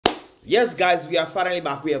Yes, guys, we are finally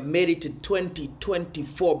back. We have made it to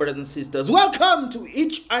 2024, brothers and sisters. Welcome to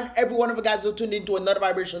each and every one of you guys who tuned into another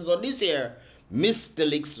vibrations on this here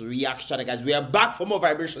Mystelics reaction, guys. We are back for more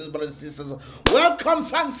vibrations, brothers and sisters. Welcome.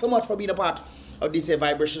 Thanks so much for being a part of this here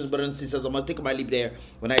vibrations, brothers and sisters. I'm gonna take my leave there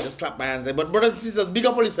when I just clap my hands there. But brothers and sisters, big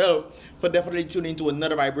up on yourself for definitely tuning into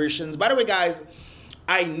another vibrations. By the way, guys,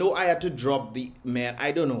 I know I had to drop the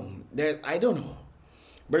I don't know.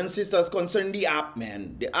 Brothers and sisters, concerning the app,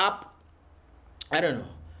 man. The app, I don't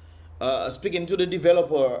know. Speaking to the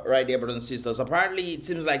developer right there, brothers and sisters, apparently it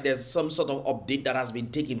seems like there's some sort of update that has been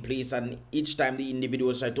taking place, and each time the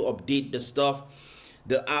individuals try to update the stuff,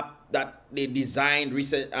 the app that they designed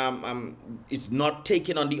recent is not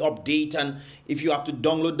taking on the update, and if you have to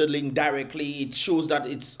download the link directly, it shows that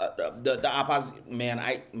it's the app has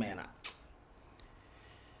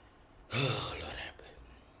oh Lord,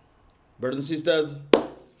 brothers and sisters.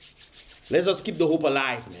 Let's just keep the hope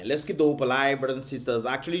alive, man. Let's keep the hope alive, brothers and sisters.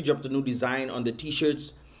 I actually dropped a new design on the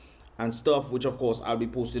t-shirts and stuff, which of course I'll be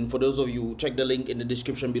posting. For those of you, check the link in the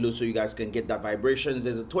description below so you guys can get that vibrations.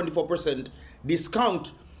 There's a 24%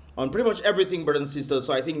 discount on pretty much everything, brothers and sisters.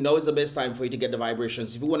 So I think now is the best time for you to get the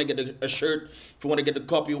vibrations. If you want to get a shirt, if you want to get a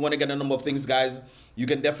cup, you want to get a number of things, guys, you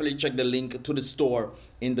can definitely check the link to the store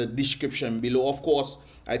in the description below. Of course,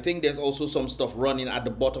 I think there's also some stuff running at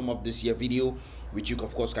the bottom of this here video, which you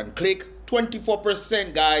of course can click.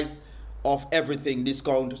 24%, guys, of everything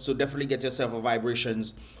discount. So definitely get yourself a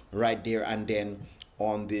vibrations right there, and then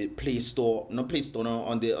on the Play Store, on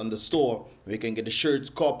the store, where you can get the shirts,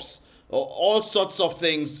 cups, all sorts of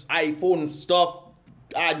things, iPhone stuff,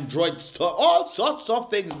 Android stuff, all sorts of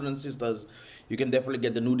things, brothers and sisters. You can definitely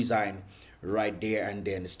get the new design right there, and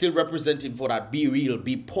then still representing for that be real,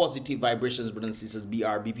 be positive vibrations, brothers and sisters,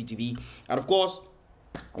 BrBpTV. And of course,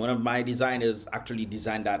 one of my designers actually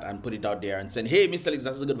designed that and put it out there and said, hey, Mystelics,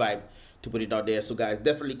 that's a good vibe to put it out there. So guys,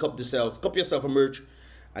 definitely cop yourself a merch,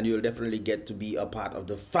 and you'll definitely get to be a part of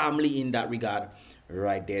the family in that regard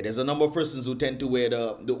right there. There's a number of persons who tend to wear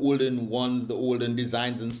the olden ones, the olden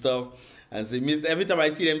designs and stuff, and say, every time I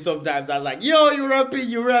see them, sometimes I'm like, yo, you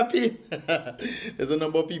rapping. There's a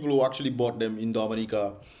number of people who actually bought them in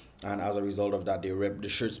Dominica, and as a result of that, they rep the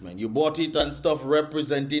shirts, man. You bought it and stuff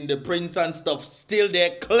representing the prints and stuff, still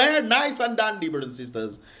there, clear, nice and dandy, brothers and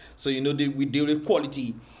sisters. So you know we deal with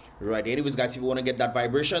quality right. Anyways, guys, if you want to get that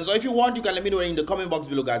vibrations, or if you want, you can let me know in the comment box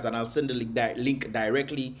below, guys, and I'll send the link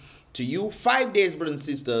directly to you. 5 days, brothers and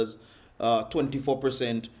sisters,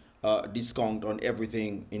 24% discount on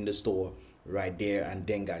everything in the store right there. And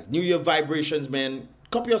then, guys, New Year vibrations, man.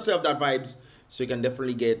 Copy yourself that vibes, so you can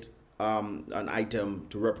definitely get an item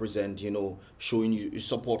to represent, you know, showing you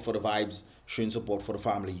support for the vibes, showing support for the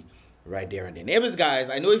family right there. And then, anyways, guys,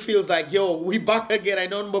 I know it feels like, yo, we back again. I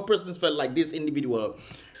know more persons felt like this individual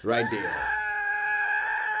right there.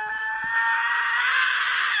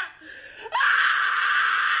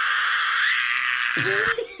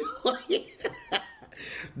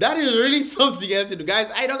 That is really something else, guys.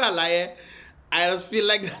 I don't gonna lie, I just feel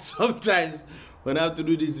like that sometimes when I have to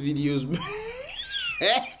do these videos.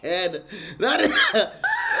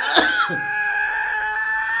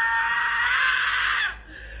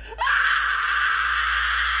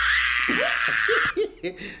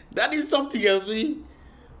 That is something else,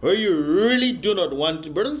 where you really do not want to.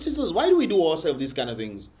 Brothers and sisters, why do we do ourselves these kind of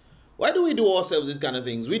things? Why do we do ourselves these kind of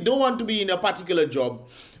things? We don't want to be in a particular job.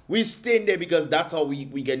 We stay in there because that's how we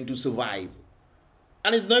get to survive.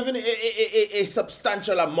 And it's not even a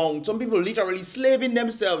substantial amount. Some people literally slaving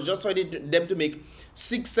themselves just for them to make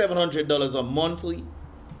 $600–700 a monthly.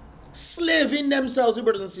 Slaving themselves,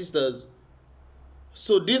 brothers and sisters.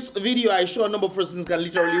 So this video, I show a number of persons can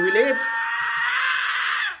literally relate.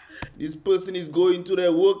 This person is going to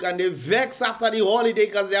their work and they vex after the holiday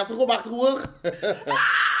because they have to go back to work.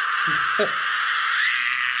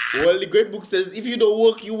 Well, the great book says, if you don't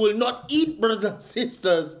work, you will not eat, brothers and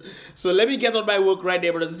sisters. So let me get on my work right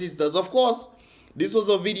there, brothers and sisters. Of course, this was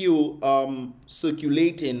a video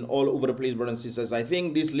circulating all over the place, brothers and sisters. I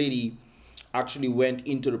think this lady actually went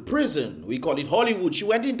into the prison. We call it Hollywood. She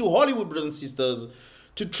went into Hollywood, brothers and sisters,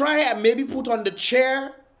 to try and maybe put on the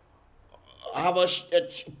chair, have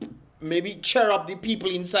maybe cheer up the people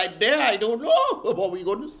inside there. I don't know, but we're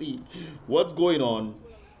going to see what's going on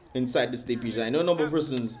inside the state prison. I know a number of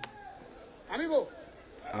persons. Amigo.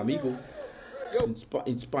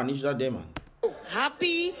 In Spanish, that there, man.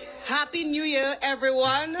 Happy New Year,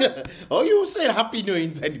 everyone. Oh, you said Happy New Year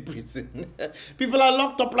inside the prison. People are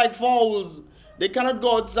locked up like fowls. They cannot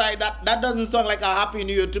go outside. That doesn't sound like a Happy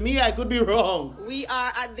New Year to me. I could be wrong. We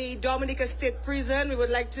are at the Dominica State Prison. We would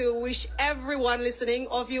like to wish everyone listening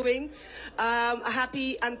or viewing a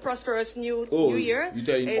happy and prosperous new year. You're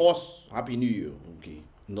telling us Happy New Year. Okay.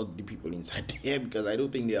 Not the people inside there, because I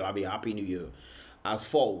don't think they'll have a Happy New Year as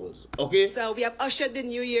forwards. Okay? So we have ushered the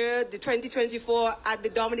new year, the 2024, at the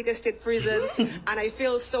Dominica State Prison. And I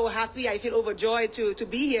feel so happy. I feel overjoyed to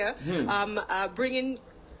be here, bringing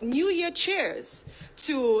New Year cheers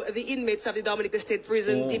to the inmates of the Dominica State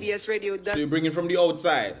Prison. DBS Radio. So you bring it from the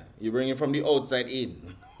outside. You bring it from the outside in.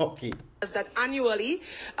 Okay. That annually,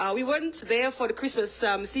 we weren't there for the Christmas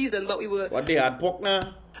season, but we were. What they had pork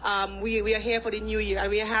now? We are here for the New Year, and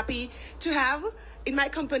we are happy to have in my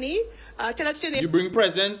company. Tell us your name. You bring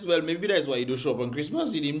presents. Well, maybe that's why you do show up on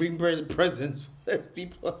Christmas. You didn't bring presents as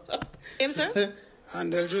people. Name, sir?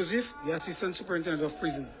 Handel Joseph, the Assistant Superintendent of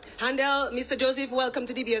Prison. Handel, Mr. Joseph, welcome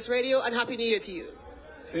to DBS Radio and Happy New Year to you.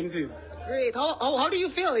 Same to you. Great. How do you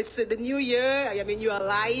feel? It's the new year. I mean, you're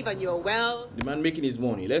alive and you're well. The man making his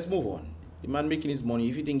money. Let's move on. The man making his money.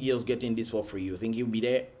 If you think he was getting this for free, you think he'll be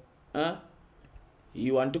there? Huh?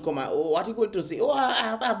 You want to come out? Oh, what are you going to say? Oh,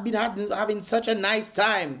 I've been having such a nice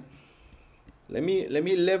time. Let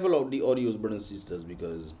me level out the audios, brothers and sisters,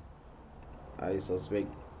 because I suspect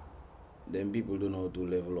them people don't know how to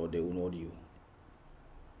level out their own audio.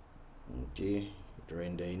 Okay,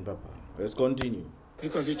 render in Papa. Let's continue.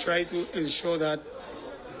 Because we try to ensure that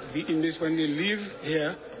the inmates, when they leave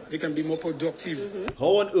here, they can be more productive. How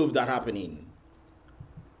on earth that happening?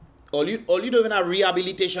 All you don't even have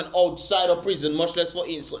rehabilitation outside of prison, much less for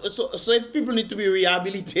in. So if people need to be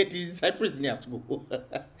rehabilitated inside prison, you have to go.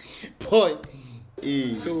 Boy.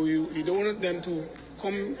 So you don't want them to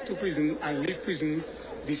come to prison and leave prison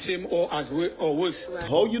the same or worse.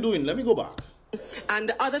 How you doing? Let me go back. And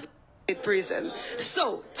the other prison.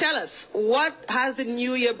 So tell us, what has the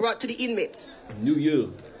new year brought to the inmates? New year.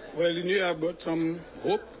 Well, the new year brought some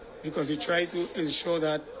hope, because we try to ensure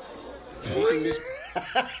that the inmates.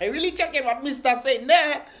 I really checking what Mr. saying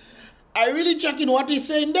there. I really checking what he's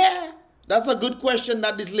saying there. That's a good question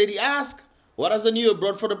that this lady asked. What has the new year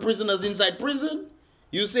brought for the prisoners inside prison?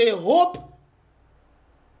 You say hope.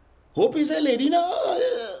 Hope is a lady, no?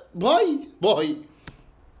 Boy.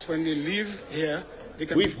 When they leave here, they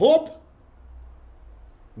can. With hope.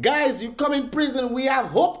 Guys, you come in prison, we have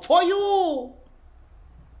hope for you.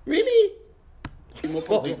 Really? Be more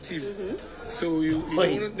productive. So you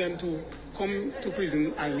don't want them to come to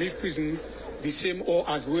prison and leave prison the same or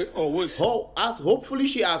worse. Hopefully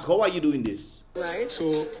she asked, how are you doing this? Right.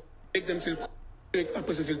 So make them make a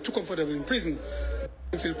person feel too comfortable in prison.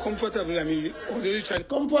 Feel comfortable. I mean, although you try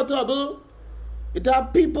comfortable. It are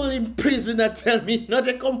people in prison that tell me not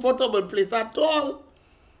a comfortable place at all.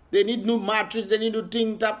 They need new mattress, they need to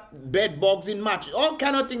think up bed bugs in mattress. All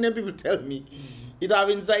kind of things that people tell me. It have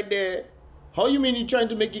inside there. How you mean you trying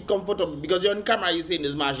to make it comfortable? Because you're on camera, you saying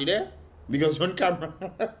there's mattress there? Because you're on camera.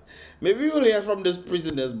 Maybe we'll hear from those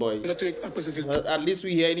prisoners, boy. Not to make a person feel at least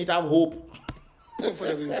we hear it have hope.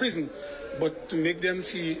 Comfortable in prison. But to make them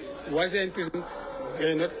see why they're in prison,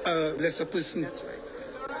 they're not a lesser person. That's right.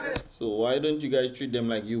 So why don't you guys treat them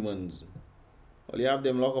like humans? Well, you have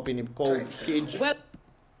them locked up in a cold cage. Well,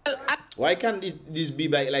 why can't this be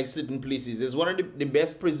like certain places? It's one of the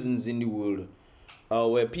best prisons in the world,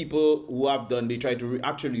 where people who have done, they try to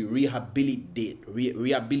actually rehabilitate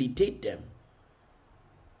them.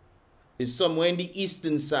 It's somewhere in the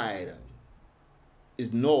eastern side.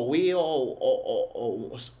 It's Norway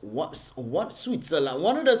or what Switzerland.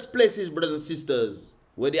 One of those places, brothers and sisters,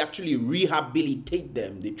 where they actually rehabilitate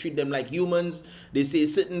them. They treat them like humans. They say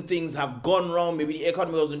certain things have gone wrong. Maybe the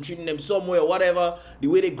economy wasn't treating them somewhere or whatever. The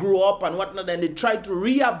way they grew up and whatnot. And they try to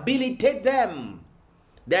rehabilitate them.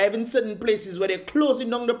 There are even certain places where they're closing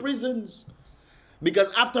down the prisons.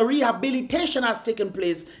 Because after rehabilitation has taken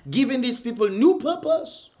place, giving these people new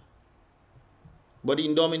purpose. But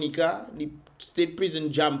in Dominica, the state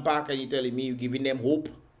prison jam pack, and you're telling me you're giving them hope.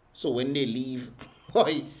 So when they leave,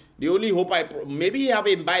 boy, the only hope maybe you have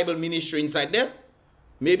a Bible ministry inside there.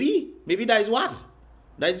 Maybe that is what.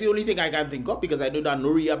 That's the only thing I can think of, because I know there are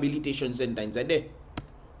no rehabilitation center inside there.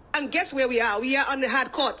 And guess where we are? We are on the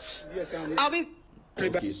hard courts. Yes, Are we?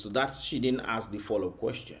 Okay, so she didn't ask the follow-up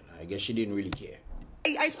question. I guess she didn't really care.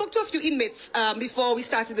 I spoke to a few inmates before we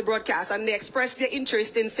started the broadcast, and they expressed their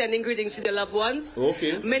interest in sending greetings to their loved ones.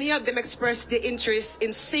 Okay. Many of them expressed their interest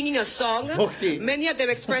in singing a song. Okay. Many of them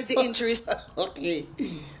expressed their interest. Okay.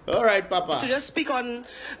 All right, Papa. To just speak on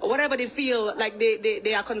whatever they feel like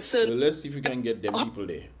they are concerned. Well, let's see if we can get them people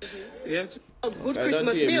there. Yes. A good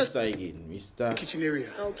Christmas meal. Mr. again. Mr. Kitchen area.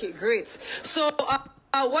 Okay, great. So,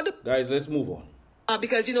 what do... Guys, let's move on.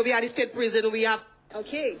 because, you know, we are the state prison. We have...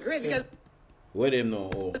 Okay, great. Because... Where them now?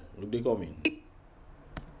 Oh, look, they coming.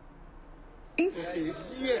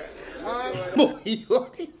 Yeah. Boy,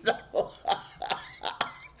 what is that?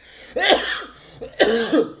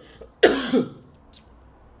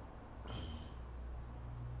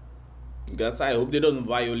 Guys, I hope they don't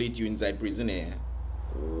violate you inside prison, eh?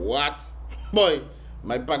 What? Boy,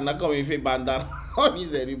 my partner coming with a bandana on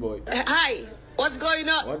his head, boy. Hi, what's going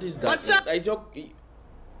on? What is that? What's up? Is your...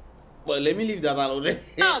 Well, let me leave that alone.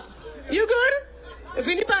 You good?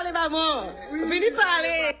 Vini pale vamos. Vini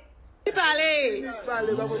pale. Vini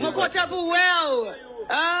pale. Mo kocha bu well.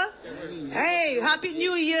 Hey, happy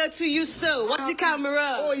new year to you, sir. Watch the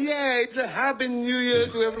camera. Oh yeah, it's a happy new year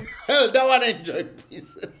to everyone. Hell, that one enjoyed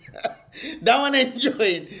prison. That one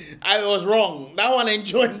enjoyed. I was wrong. That one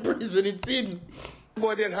enjoyed prison. It's in.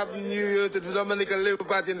 Everybody and happy new year to the Dominica Labour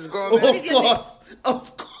Party in this Oh, government. of course.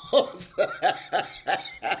 Of course.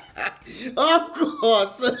 Of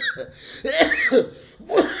course.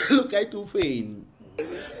 Look, I too faint.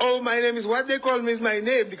 Oh, my name is what they call me is my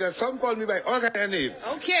name because some call me by all kind of name.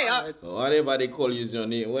 Okay. Whatever they call you is your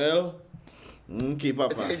name. Well, okay,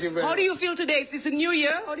 Papa. Thank you very How do you feel today? It's a new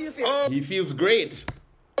year. How do you feel? Oh, He feels great.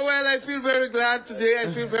 well, I feel very glad today. I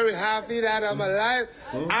feel very happy that I'm alive.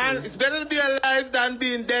 And it's better to be alive than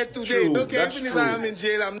being dead today. True, Okay, that's even if true. I'm in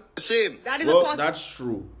jail, I'm not ashamed. That is Well, a that's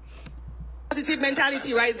true. positive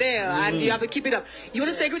mentality right there, and you have to keep it up. You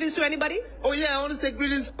want to say greetings to anybody? Oh, yeah, I want to say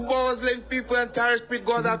greetings to Boss Lane people and Tarish Street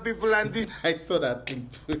Goddard people and this I saw that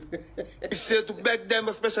clip. year to beg them,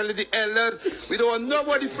 especially the elders. We don't want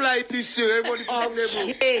nobody fly this year. Everybody from their book.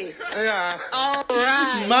 Okay. Yeah. All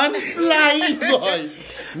right. Man flying, boy.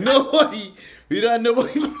 Nobody. We don't have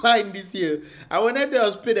nobody flying this year. I wonder if they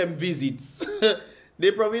just pay them visits.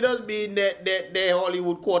 They probably just be in their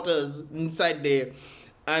Hollywood quarters inside there.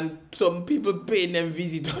 And some people paying them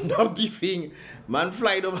visit on that thing. Man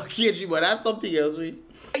flying over KG, but that's something else, right?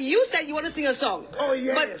 You said you want to sing a song. Oh,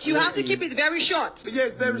 yes. But you have to keep it very short.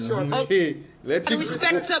 Yes, very short. Okay, let's see.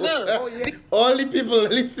 Respectable. Oh, yeah. All the people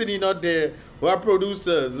listening out there who are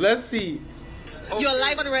producers, let's see. You're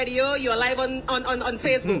live on radio. You're live on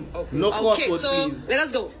Facebook. No Okay, crossword, so please. let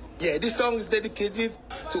us go. Yeah, this song is dedicated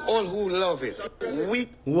to all who love it. We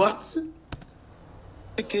What?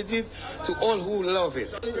 dedicated to all who love it.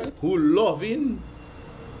 Who loving?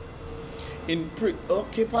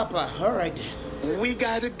 Okay, Papa. All right then. We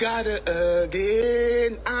gotta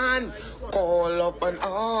again and call up on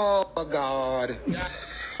our God.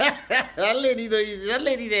 That lady though easy. That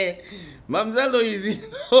lady there. Mamzelle though easy.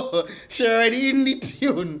 She already in the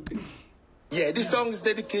tune. Yeah, this song is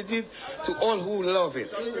dedicated to all who love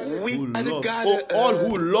it. We Who gotta love, all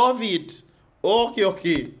who love it. Okay,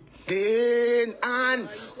 okay. again and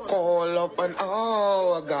call up on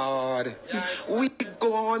our God. We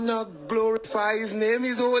gonna glorify His name,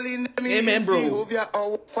 His holy name. Amen, bro. Jehovah,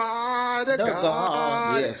 our Father The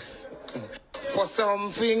God. yes. For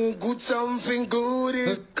something good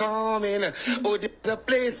is coming. Oh, there's a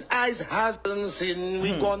place eyes hasn't seen.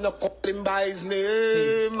 We gonna call Him by His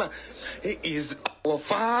name. He is our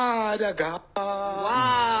Father God.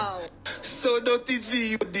 Wow. So don't teach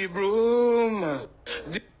you the broom.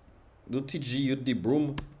 Do teach you the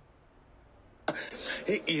broom.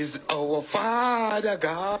 He is our Father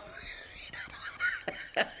God.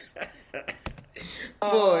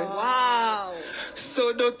 Boy. Wow.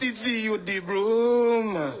 So don't teach you the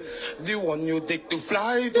broom. The one you take to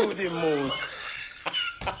fly to the moon.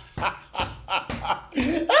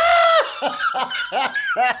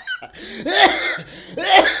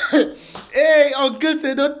 Hey, Uncle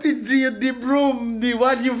said don't teach you the broom, the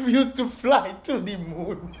one you used to fly to the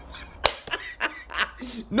moon.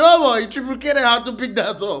 No boy, Triple K know how to pick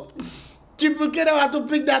that up. Triple K know how to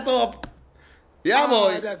pick that up. Yeah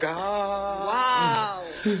boy. Father God. Wow.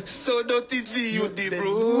 So don't teach you the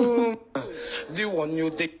broom. The one you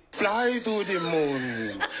take fly to the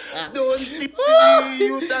moon. Don't teach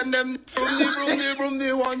you and them the broom,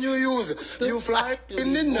 the one you use. You fly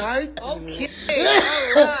in the night. Okay.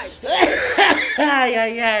 All right. Ay,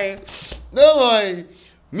 ay, ay. No boy.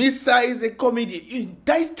 Mr. is a comedian.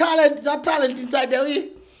 That is talent, that talent inside there.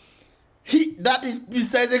 That is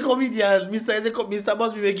Mr. is a comedian. Mr.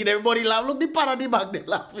 must be making everybody laugh. Look, the part of the back there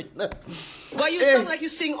laughing. But you sound like you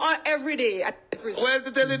sing every day at the prison. Well,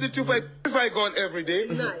 to tell you the truth, if I gone every day.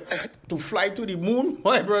 Nice. To fly to the moon,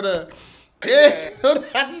 my brother. Hey,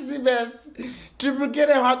 that is the best. Triple K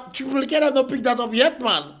have not picked that up yet,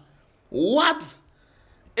 man. What?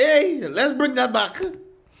 Hey, let's bring that back.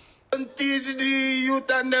 Don't teach the youth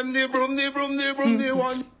and them the broom, the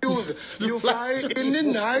one use. You fly in the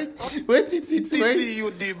night. Wait, it's Teach the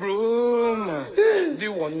youth the broom, the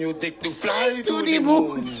one you take to fly to the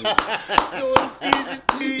moon. Don't teach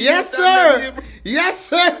the Yes, youth and them sir. the broom. Yes,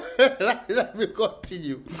 sir. Let me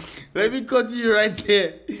continue. Let me continue right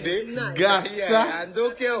there. Gassa. Yeah, and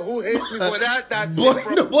don't care who hates me for that. That's Boy, the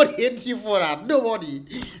problem. nobody hates you for that. Nobody.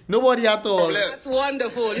 Nobody at all. That's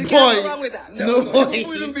wonderful. You Boy, can't go wrong with that. nobody.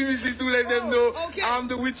 We don't BBC to let them know Okay. I'm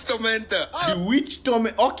the witch tormentor. The witch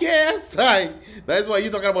torment. Okay, yes, I. That's why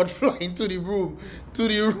you're talking about flying to the room, to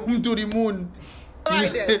the moon. All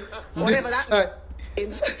right then. Whatever that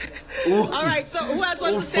means. All right, so who else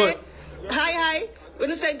wants to say hi? We're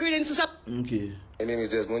going to say greetings to some. Okay. My name is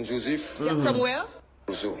Desmond Joseph. Yeah, from where?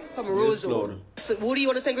 So, From Roseau. Lord. So who do you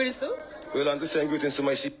want to send greetings to? well, I'm just saying greetings to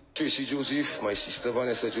my sister Tracy Joseph, my sister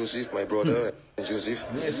Vanessa Joseph, my brother Joseph,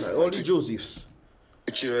 Yes, sir. All the Josephs.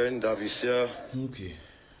 Chiren, Davisia, Okay.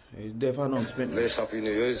 Deaf announcement. bless Happy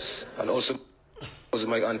New Year's, and also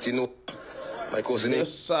my auntie No, my cousin,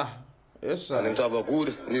 Yes, sir. Yes, and them sir. to have a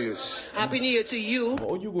good New Year's. Happy New Year to you. How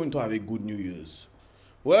are you going to have a good New Year's?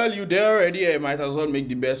 Well, you there already. I might as well make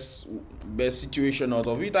the best situation out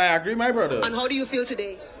of it. I agree, my brother. And how do you feel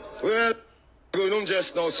today? Well, going home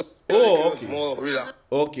just now, so Oh, okay. more relax.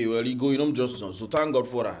 Okay, well, he going home just now. So thank God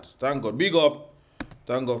for that. Thank God. Big up.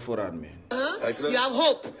 Thank God for that, man. I feel You have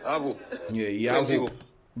hope. I have hope. Yeah, he have Thank you. hope.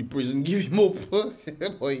 The prison give him hope.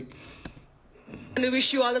 Boy. And we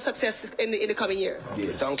wish you all the success in the coming year.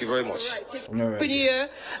 Yes. Thank you very much. All right. Happy New Year.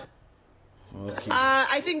 Okay.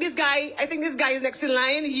 I think this guy is next in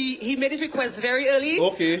line. He made his request very early.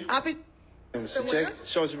 Okay. Happy Check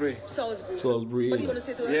Salisbury. Salisbury. Salisbury. What are you going to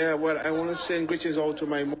say to her? Yeah, well, I want to send greetings out to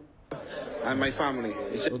my mom and my family.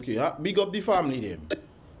 Okay, big up the family then.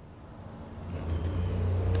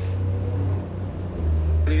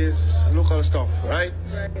 It's local stuff, right?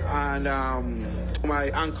 And to my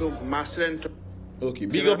uncle Marcelin, Okay,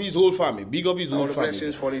 big up his whole family. Big up his all whole the family.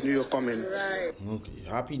 blessings for the New Year coming. Right. Okay,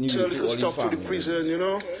 happy New So Year to little all his stuff to family. the prison, you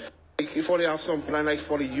know. Like if they have some plan like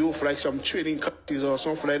for the youth, like some training classes or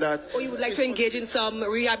something like that. Or you would like to engage in some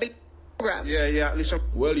rehabilitation program? Yeah, listen.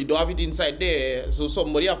 Well, you don't have it inside there, so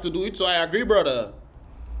somebody have to do it. So I agree, brother.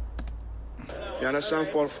 You understand?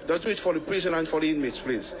 Just do it for the prison and for the inmates,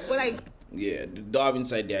 please. Well, Yeah, the don't have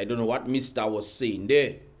inside there. I don't know what Mister was saying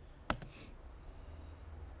there.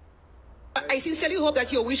 I sincerely hope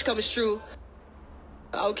that your wish comes true.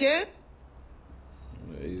 Okay?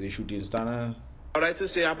 Is a shooting star? I'd like to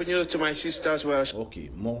say Happy New Year to my sister as well. Okay,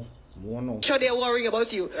 more no. Sure they're worrying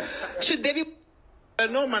about you. Should they be?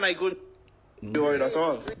 No, man, I couldn't be worried at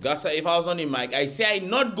all. Gassa, if I was on the mic, I say I'm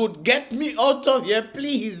not good. Get me out of here,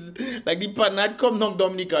 please. Like the partner come down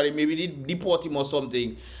Dominica, they maybe they deport him or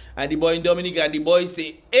something. And the boy in Dominica, and the boy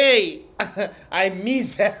say, hey, I'm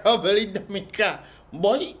miserable in Dominica.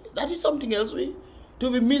 Boy, that is something else, we. To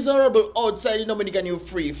be miserable outside in Dominica and you're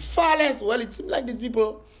free. Far less. Well, it seems like these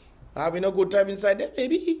people are having a good time inside there,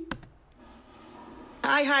 maybe.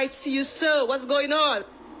 Hi to you, sir. What's going on?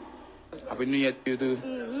 Happy New Year to you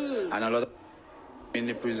too. And a lot of in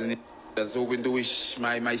the prison. Just hoping to wish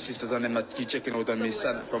my sisters and them that keep checking out on me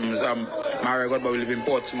son from Marigot, but we live in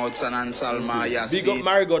Portsmouth, San and Salma, Big up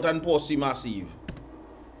Marigot and Posse Massive.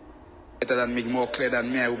 better than me, more clear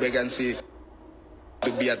than me. I will beg and say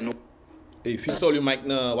to be at no. Hey, fix all your mic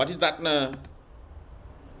now. What is that now?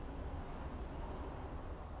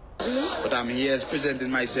 But I'm here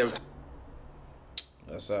presenting myself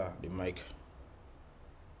That's the mic.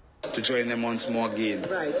 to join them once more again.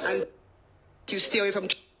 Right. And you stay away from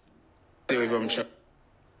Stay away from church.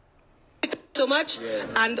 so much,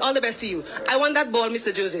 and all the best to you. I want that ball,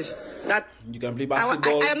 Mr. Joseph. That You can play I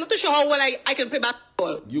basketball. am not too sure how well I can play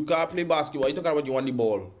basketball. You can't play basketball. You talking about you want the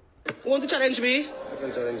ball. Want to challenge me? I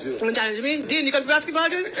can challenge you. Want to challenge me? Dean, you can play basketball,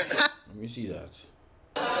 Dean? Let me see that.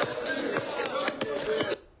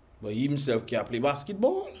 But he himself can't play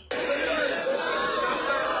basketball.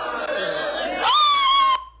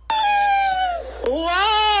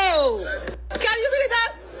 Whoa! Can you believe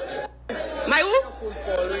that? My who?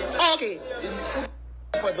 Oh, okay.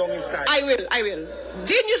 I will.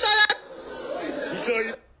 Dean, you saw that?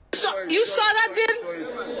 You saw that,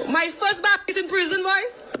 Dean? My first basket in prison, boy?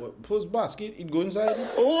 What, post basket, it go inside.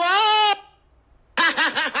 Whoa!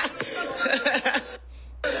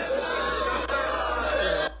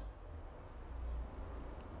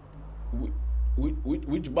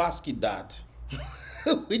 Which basket that?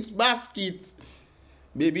 Which basket?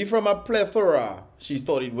 Maybe from a plethora, she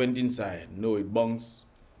thought it went inside. No, it bunks.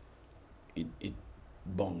 It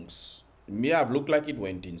bunks. It may have looked like it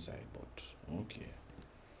went inside, but okay.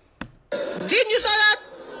 Didn't you saw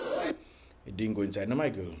that? It didn't go inside the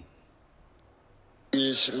Michael.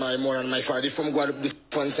 My mother and my father from Guadeloupe, the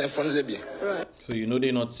funds and funds they be. Right. So you know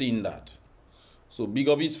they're not seeing that. So big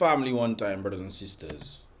up his family one time, brothers and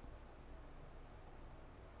sisters.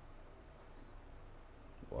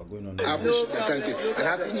 What's going on there? No Thank you. problem. And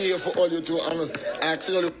happy New Year for all you two. And I ask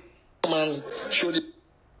you to come and show the.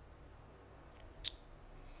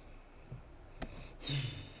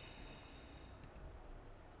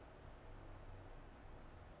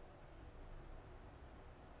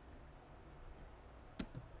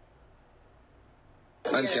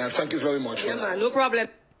 And thank you very much. Yeah, man, no problem.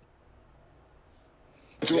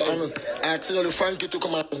 I ask you to thank you to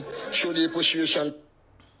come and show the appreciation.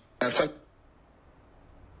 And thank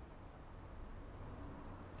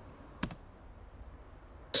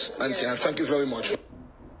you very much.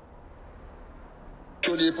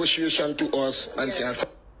 Show the appreciation to us and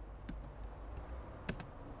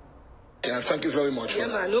thank you very much. Yeah,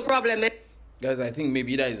 man, no problem. Guys, I think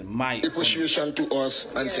maybe that is my Appreciation to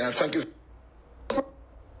us and thank you.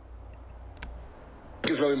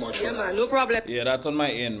 Thank you very much. Yeah, man, no problem. Yeah, that's on my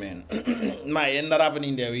end, man. My end that happened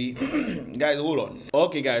in there. Guys, hold on.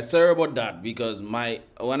 Okay, guys, sorry about that because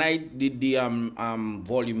when I did the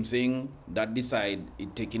volume thing, that decide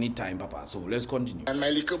it taking it time, Papa. So let's continue. And my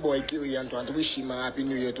little boy Kiri and want to wish him a happy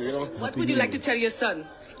New Year too, you know. What would you like to tell your son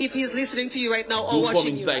if he's listening to you right now or Don't come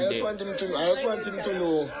watching you? inside I there. just want him to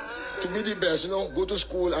know, to be the best, you know, go to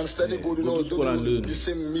school and study good, you go know, to school and do learn. the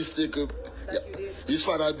same mistake his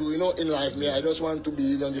father do, you know, in life. Me, I just want to be,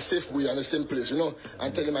 you know, in the safe way and the same place, you know,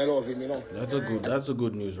 and tell him I love him, you know. That's a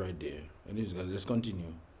good news right there. Anyways, guys, let's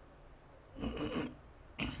continue.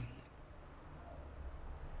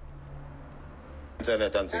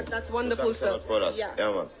 Internet and thing. That's wonderful stuff. For that. Yeah.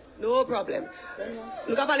 Yeah, man. No problem.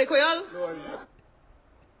 Look up, Koyal.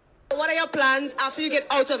 What are your plans after you get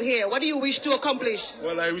out of here? What do you wish to accomplish?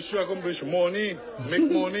 Well, I wish to accomplish money, make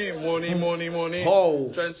money. How?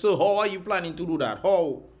 Try and So how are you planning to do that?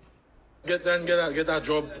 How? get a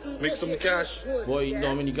job, make some cash. Boy,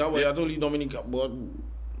 Dominica, boy, I told you Dominica, boy,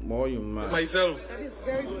 you man. Myself. That is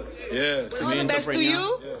very good. Yeah. All the best to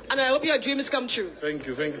you, and I hope your dreams come true. Thank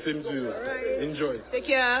you. Same to you. Enjoy. Take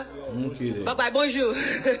care. Okay, then. Bye bye. Bonjour.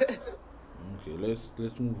 Okay,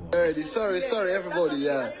 let's move on. Alrighty, sorry everybody,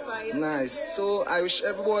 yeah. That's fine. Nice. So I wish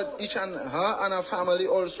everybody, each and her and her family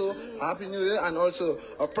also happy New Year and also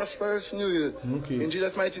a prosperous New Year. Okay. In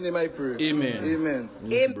Jesus' mighty name I pray. Amen. Amen.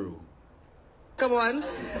 Yes, bro. Come on.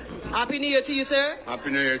 Happy New Year to you, sir.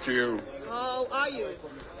 Happy New Year to you. How are you?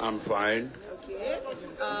 I'm fine. Okay.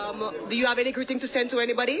 Do you have any greetings to send to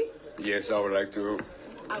anybody? Yes, I would like to.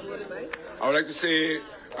 I wouldn't mind. I would like to say,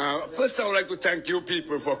 first I would like to thank you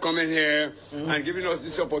people for coming here and giving us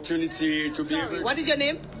this opportunity to be Sorry, able. what is your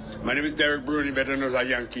name? My name is Derek Bruni, better known as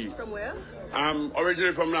Yankee. From where? I'm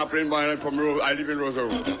originally from Naplin, but I live in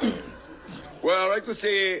Rosero. Well, I'd like to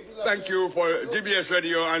say thank you for DBS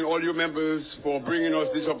Radio and all you members for bringing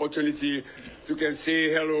us this opportunity to can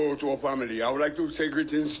say hello to our family. I would like to say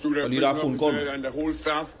greetings to the leave that prison phone call. officer and the whole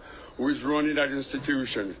staff who is running that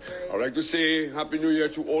institution. I would like to say Happy New Year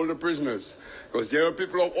to all the prisoners, because there are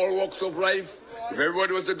people of all walks of life. If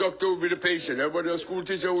everybody was the doctor, would be the patient. Everybody was a school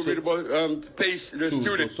teacher, would be the patient, the So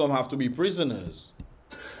student. some have to be prisoners.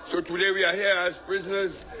 So today we are here as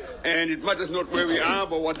prisoners, and it matters not where we are,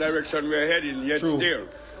 but what direction we are heading. Yet True. still,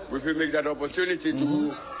 if we make that opportunity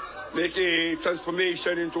to make a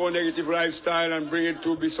transformation into a negative lifestyle and bring it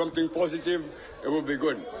to be something positive, it will be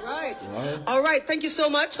good. Right. All right. Thank you so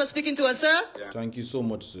much for speaking to us, sir. Thank you so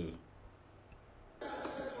much, sir.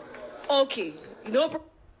 Okay. No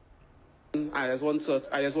problem. I just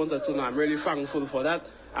wanted to know I'm really thankful for that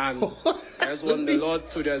and I just want the Lord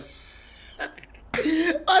to just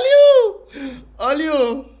All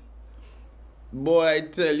you. Boy, I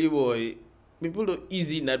tell you, boy, people don't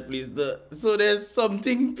easy in that place. So there's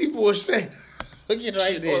something people were saying. Okay,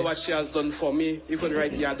 right all there. what she has done for me, even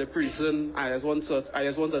right here at the prison. I just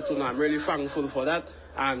wanted to know I'm really thankful for that.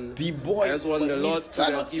 And The boy, I just want the but Lord it's to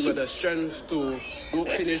just not give her the easy. strength to do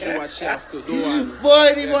finish what she have to do. And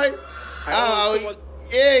Boy, the yes. boy. I also want-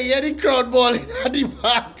 Hey, yeah, the crowd balling at the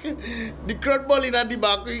back. The crowd balling at the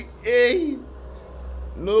back. Hey.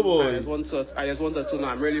 No, boy. I just wanted to know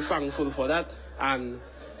I'm really thankful for that. And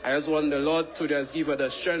I just want the Lord to just give her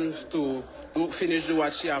the strength to finish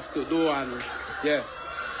what she have to do. And yes,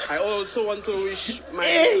 I also want to wish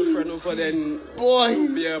my friend over there, Boy.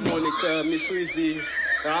 Monica, Miss Wizzy,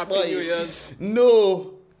 Happy Boy. New Year's.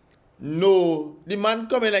 No. The man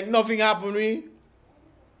coming like nothing happened to me.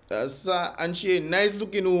 And she a nice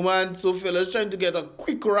looking woman. So fellas trying to get a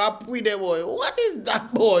quick rap with that boy. What is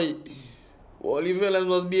that, boy? All you fellas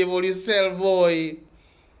must be able to sell, boy.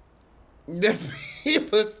 The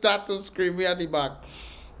people start to scream at the back.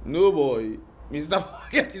 No, boy. Mr.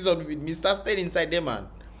 Forget is on with Mr. Stay inside there, man.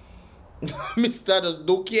 Mr. Just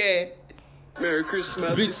don't care. Merry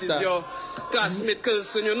Christmas. This is your classmate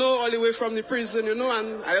cousin, you know, all the way from the prison, you know,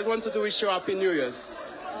 and I just wanted to wish you a Happy New Year's.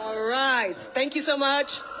 All right. Thank you so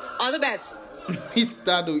much. All the best.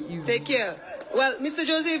 Mr. Do is. Take care. Well, Mr.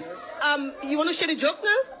 Joseph, you want to share the joke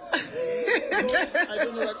now? I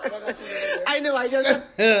don't know what I know, I just...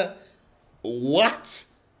 What?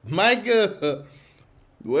 Michael?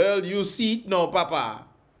 Well, you see it now, Papa.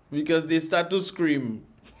 Because they start to scream.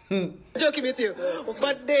 Joking with you.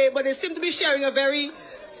 But they seem to be sharing a very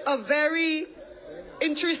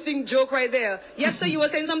interesting joke right there. Yes, sir, you were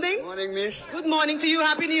saying something? Morning, miss. Good morning to you.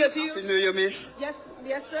 Happy New Year to you. Happy New Year, miss.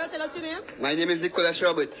 Yes, sir. Tell us your name. My name is Nicholas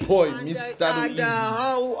Roberts. Boy, And, Mr. Do is.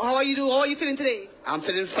 how are you doing? How are you feeling today? I'm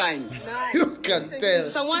feeling fine. Nice. You can Thank tell. to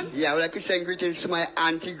someone? Yeah, I would like to send greetings to my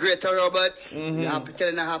auntie Greta Roberts. Happy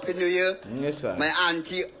telling her Happy New Year. Yes, sir. My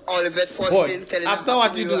auntie Olivette Boy, Faustin telling her after Happy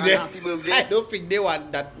what you New do Year there, and Happy birthday. I don't think they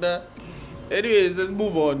want that. Anyways, let's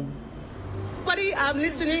move on. Buddy, I'm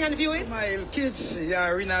listening and viewing. My kids,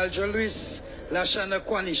 yeah, Rinaldo Luis, Lashana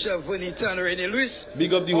Kwanisha, Vunitan, Rene Luis.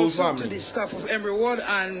 Big up the whole also family. to the staff of Emery Ward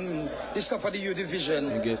and the staff of the U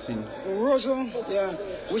Division. I'm guessing. Rosa, yeah,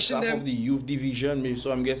 wishing Staff them. of the youth division,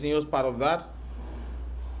 so I'm guessing he was part of that.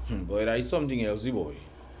 Boy, that is something else, boy.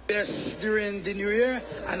 Best during the New Year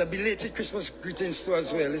and a belated Christmas greetings too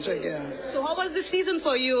as well. It's like, yeah. So how was the season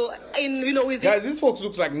for you with Guys, these folks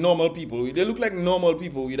look like normal people. They look like normal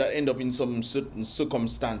people that end up in some certain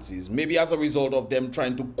circumstances. Maybe as a result of them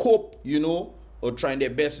trying to cope, or trying their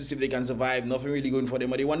best to see if they can survive. Nothing really going for them,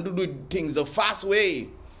 but they want to do things the fast way.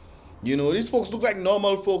 These folks look like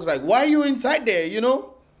normal folks. Like, why are you inside there,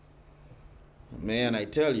 Man, I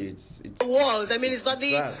tell you, it's walls. I mean, it's not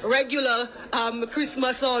the sad. regular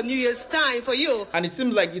Christmas or New Year's time for you. And it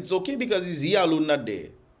seems like it's okay because he's here alone that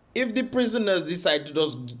day. If the prisoners decide to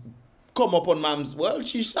just come up on mom's, well,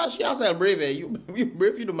 she has her brave. You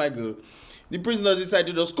brave, you know, my girl. The prisoners decide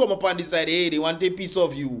to just come up and decide, hey, they want a piece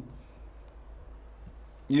of you.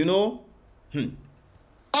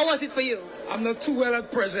 How was it for you? I'm not too well at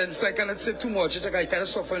present, so I cannot say too much. It's like I kind of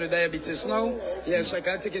suffer with diabetes now. Yeah, so I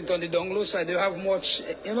can't take it on the down low, so I don't have much,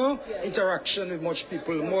 interaction with much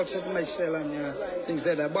people, more to my cell and things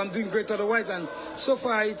like that. But I'm doing great otherwise, and so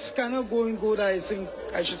far it's kind of going good. I think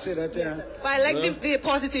I should say that, yeah. But I like the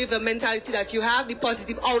positive mentality that you have, the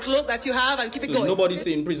positive outlook that you have, and keep it going. Nobody's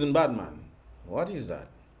saying prison bad, man. What is that?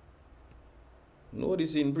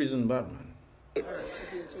 Nobody's saying prison bad, man.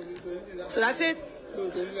 So that's it?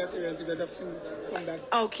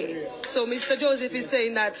 Okay, so Mr. Joseph is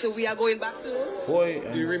saying that we are going back to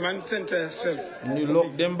the remand center itself. And you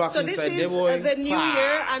lock them back so this inside is there, boy. the new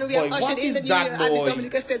year, and we are ushered in the new year at the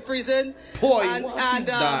Dominica State Prison. Boy, and, what is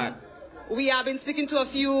that? We have been speaking to a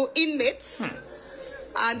few inmates,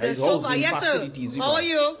 and There's so far, housing yes sir. facilities, How are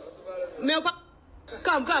you?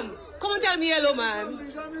 Come and tell me hello, man.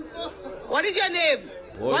 What is your name?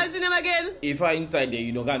 Boy, what is your name again? If I inside there,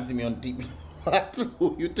 you don't can't see me on TV. What?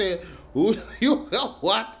 You tell who you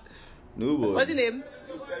what? No, boy. What's your name?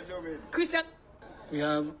 Christian. We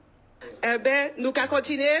have. Herbe, nuka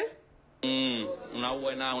continue. Una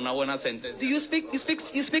buena sentencia. Do you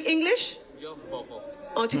speak English? Yo poco.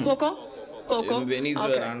 Poco? Poco.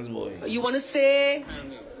 Venezuelans, boy. You want to say?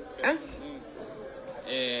 Huh?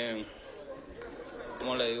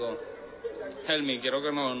 ¿Cómo le digo? Help me, quiero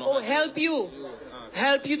que no. Oh, help you.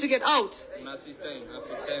 Help you to get out. Una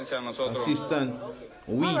asistencia a nosotros. Assistance.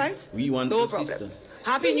 All right. We want No assistance. problem.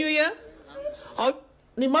 Happy New Year.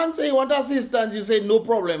 The man say he want assistance, you say no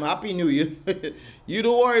problem, Happy New Year. You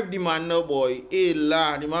don't worry if the man no boy. Hey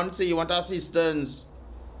la, the man say you want assistance.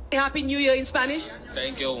 Happy New Year in Spanish.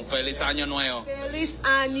 Thank you. Un feliz año nuevo. Feliz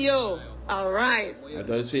año. All right. I thought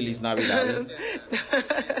it was Feliz Navidad.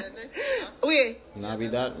 Oui.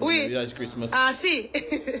 Navidad? Oui. Navidad is Christmas. Sí.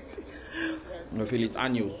 No, Feliz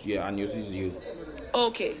Años. Yeah, Años is you.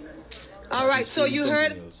 Okay. All right. So you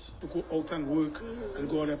heard. To go out and work and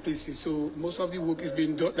go other places. So most of the work is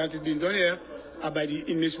being done, that is being done here are by the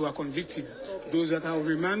inmates who are convicted. Those that are on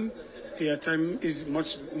remand, their time is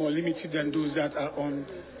much more limited than those that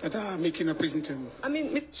are making a prison term. I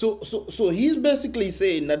mean, so he's basically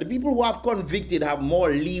saying that the people who have convicted have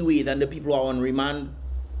more leeway than the people who are on remand.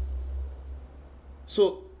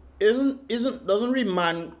 So doesn't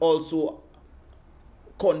remand also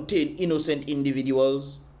contain innocent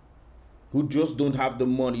individuals who just don't have the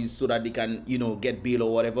money so that they can, get bail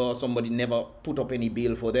or whatever? Somebody never put up any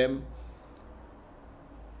bail for them.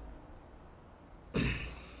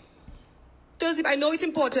 Joseph, I know it's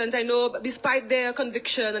important. I know despite their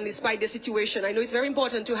conviction and despite their situation, I know it's very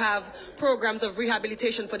important to have programs of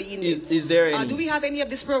rehabilitation for the inmates. Is there any? Do we have any of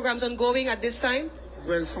these programs ongoing at this time?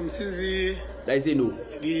 Well, from since the... I say no.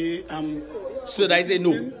 The, so I say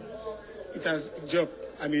no. It has dropped.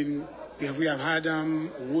 I mean, we have had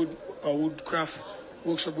woodcraft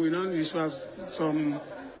workshop going on. We used to have some...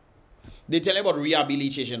 They tell you about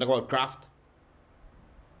rehabilitation, about craft.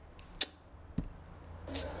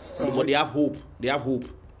 But they have hope. They have hope.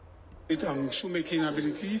 Shoemaking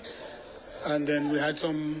ability. And then we had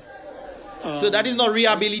some... so that is not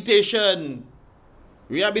rehabilitation.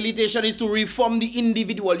 Rehabilitation is to reform the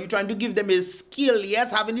individual. You're trying to give them a skill.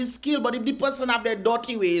 Yes, having a skill. But if the person have their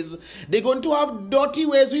dirty ways, they're going to have dirty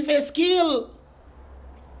ways with a skill.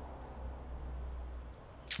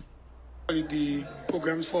 The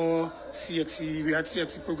programs for CXC, we had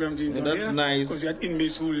CXC program doing that. That's nice. Because we had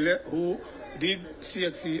inmates who did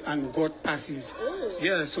CXC and got passes.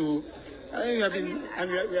 Yeah, so we have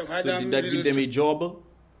had so did that give them a job?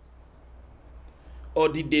 Or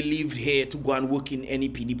did they leave here to go and work in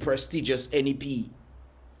NEP, the prestigious NEP?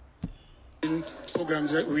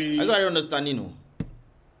 Programs that we... That's what I understand, you know.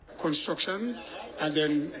 Construction, and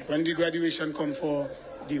then when the graduation come for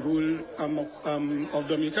the whole of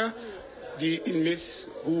Dominica, the inmates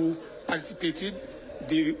who participated,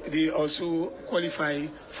 they also qualify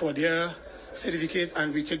for their certificate,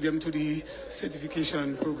 and we take them to the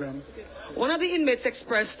certification program. One of the inmates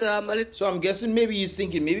expressed so I'm guessing maybe he's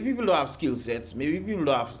thinking maybe people don't have skill sets, maybe people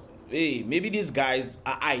don't have, hey, maybe these guys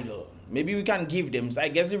are idle, maybe we can give them. So I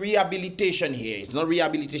guess the rehabilitation here, it's not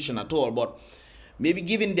rehabilitation at all, but maybe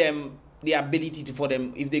giving them the ability for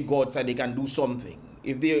them, if they go outside, they can do something.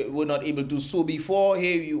 If they were not able to sew before,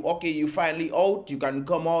 hey, you finally out, you can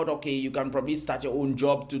come out, okay, you can probably start your own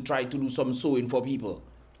job to try to do some sewing for people.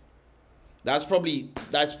 That's probably,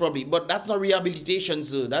 but that's not rehabilitation,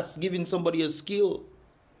 sir. That's giving somebody a skill.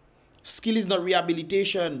 Skill is not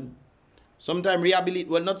rehabilitation. Sometimes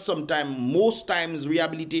most times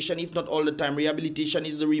rehabilitation, if not all the time, rehabilitation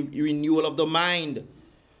is the renewal of the mind.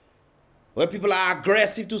 Where people are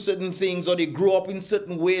aggressive to certain things, or they grow up in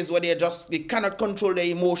certain ways where they cannot control their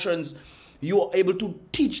emotions. You are able to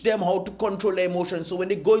teach them how to control their emotions. So when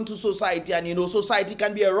they go into society, and you know, society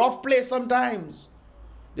can be a rough place sometimes.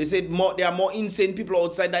 They said there are more insane people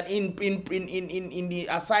outside than in the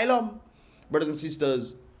asylum, brothers and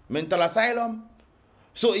sisters, mental asylum.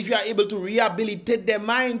 So if you are able to rehabilitate their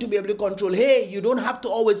mind to be able to control, hey, you don't have to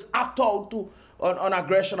always act out on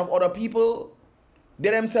aggression of other people.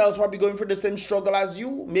 They themselves probably going through the same struggle as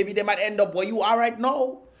you. Maybe they might end up where you are right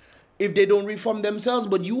now if they don't reform themselves,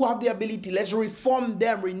 but you have the ability. Let's reform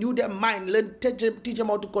them, renew their mind, teach them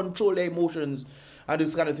how to control their emotions and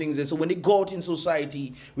these kind of things. So when they go out in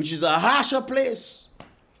society, which is a harsher place,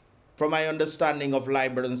 from my understanding of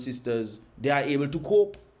life, brothers and sisters, they are able to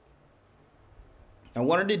cope. And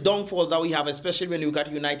one of the downfalls that we have, especially when you look at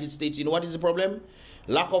the United States, you know what is the problem?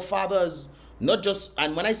 Lack of fathers. Not just,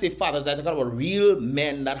 and when I say fathers, I talk about real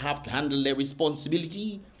men that have to handle their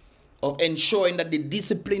responsibility of ensuring that they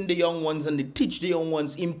discipline the young ones and they teach the young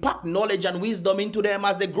ones, impact knowledge and wisdom into them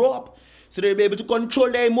as they grow up, so they'll be able to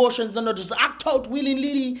control their emotions and not just act out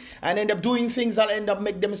willingly and end up doing things that end up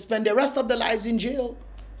make them spend the rest of their lives in jail,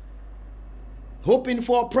 hoping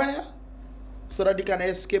for a prayer so that they can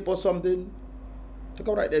escape or something. Talk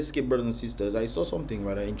about escape, brothers and sisters. I saw something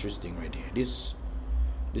rather interesting right here. This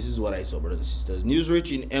is what I saw, brothers and sisters. News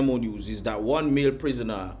rich in MO News is that one male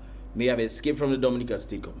prisoner may have escaped from the Dominica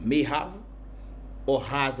State. May have or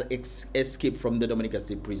has escaped from the Dominica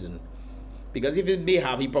State prison. Because if it may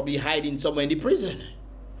have, he probably hiding somewhere in the prison.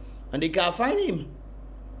 And they can't find him.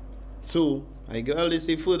 So, I girl, they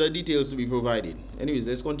say further details to be provided. Anyways,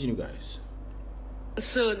 let's continue, guys.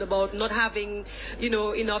 Concerned about not having, you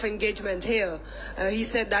know, enough engagement here. He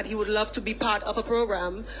said that he would love to be part of a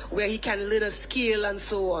program where he can learn a skill and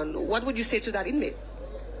so on. What would you say to that inmate?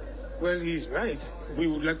 Well, he's right. We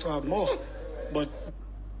would like to have more, but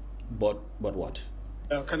what?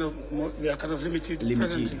 We are kind of limited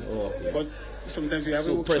presently. Oh, okay. But sometimes we have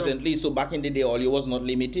so presently. So back in the day, all you was not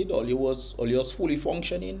limited. All you was fully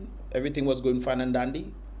functioning. Everything was going fine and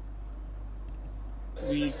dandy.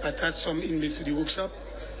 We attach some inmates to the workshop.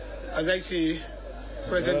 As I say,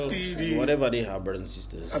 presently whatever they have, brothers and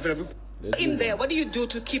sisters. Available. In there, what do you do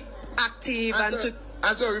to keep active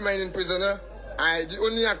as a remaining prisoner? The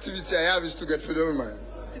only activity I have is to get further remand.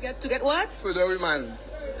 To get what? Further remand.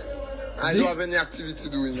 I don't have any activity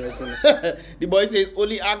doing right now. The boy says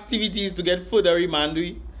only activity is to get further remand.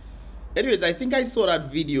 Anyways, I think I saw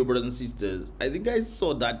that video, brothers and sisters. I think I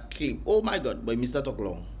saw that clip. Oh my God, by Mr.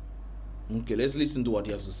 Toklong. Okay, let's listen to what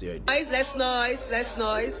he has to say. Right, Less noise, less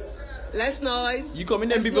noise. Less noise. you come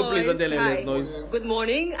in and people please and tell them less noise. Good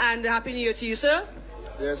morning and Happy New Year to you, sir.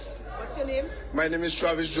 Yes. What's your name? My name is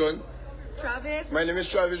Travis John. Travis? My name is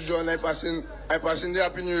Travis John. I pass in the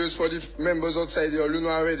Happy New Year's for the members outside here. You know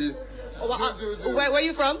already. Where are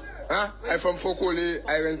you from? Huh? I'm from Fokole.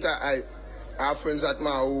 I have friends at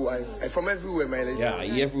Mahu. I'm from everywhere, my lady.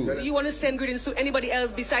 Yeah, everywhere. Do you want to send greetings to anybody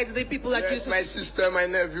else besides the people that you... My sister, my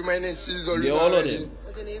nephew, my nieces, all of them.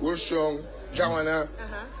 What's your name? We're strong. Joanna.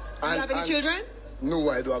 Do you have any children? No,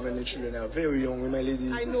 I don't have any children. I'm very young, my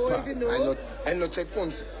lady. I know, if you know. I'm not a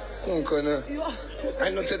conquer. No.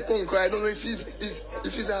 I'm not a conquer. I don't know if he's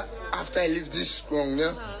after I live this strong,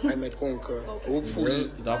 yeah? I might conquer. Okay.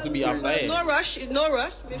 Hopefully. It have to be after it. No rush, no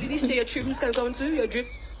rush. Maybe this year your trims can come too, your drip.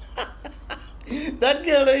 That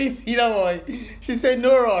girl is here, boy. She said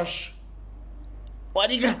no rush. What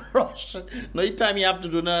do you got rush? No time you have to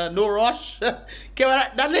do no rush.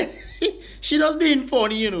 That lady, she does being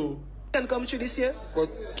funny, you know. Can come through this year.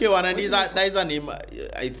 Kewana, that is her name,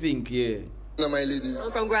 I think, yeah. No, my lady.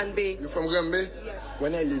 I'm from Grand Bay. You're from Grand Bay? Yes.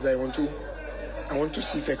 When I leave, I want to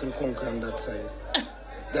see if I can conquer on that side.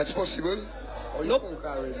 That's possible? Or you conquer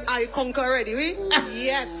already? I conquer already, we?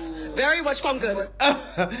 Yes. Very much conquered.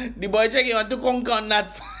 The boy check you want to conquer on that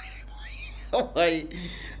side. Boy.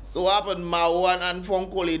 So what happened, Mawan and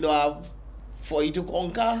Fonkole do have for you to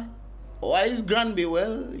conquer? Why is Grand Bay?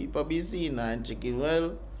 Well, you probably seen her and checking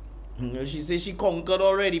well. She says she conquered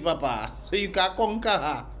already, Papa. So you can't conquer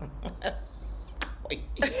her.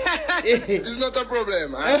 It's not a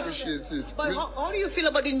problem. I appreciate it. But how do you feel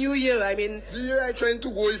about the new year? I mean, the year I trying to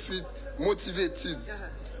go with it, motivated,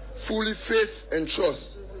 fully faith and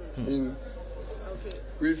trust in,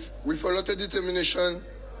 with a lot of determination,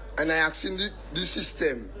 and I asking the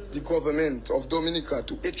system, the government of Dominica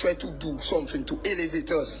to try to do something to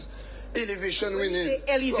elevate us. Elevation we need.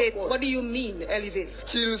 Elevate. Support. What do you mean, elevate?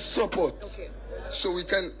 Skill support. Okay. So we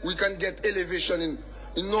can get elevation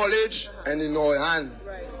in knowledge and in our hand.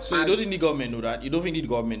 Right. So you don't think the government know that? You don't think the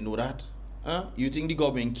government know that? Huh? You think the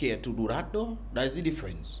government care to do that though? That's the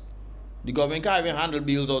difference. The government can't even handle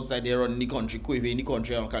bills outside there on the country, in the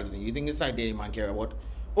country and kind of thing. You think inside there man care about?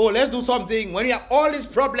 Oh, let's do something. When you have all these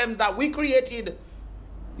problems that we created,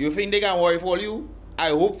 you think they can worry for you? I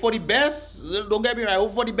hope for the best. Don't get me wrong. I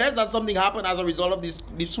hope for the best that something happened as a result of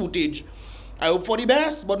this footage. I hope for the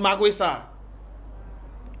best, but Magwesa.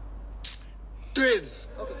 Trades.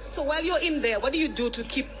 Okay. So while you're in there, what do you do to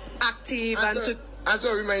keep active as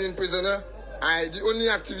a remaining prisoner? The only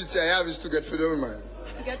activity I have is to get further remand.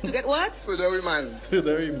 To get what? Further remand.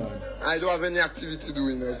 Further remand. I don't have any activity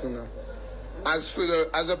doing this now. As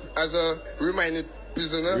a remaining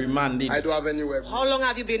prisoner, remanded. I don't have anywhere. How long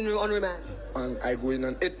have you been on remand? And I go in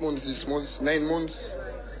on 8 months this month, 9 months.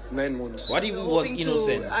 9 months. What if he was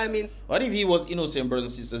innocent? What if he was innocent,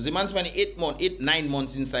 brothers and sisters? The man spent 9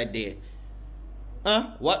 months inside there.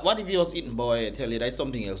 Huh? What if he was eaten, boy? I tell you, that's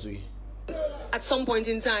something else. At some point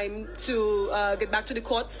in time to get back to the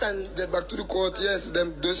courts and... Get back to the court, yes.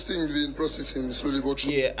 Those things being processing slowly go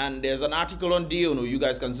through. Yeah, and there's an article on DO, you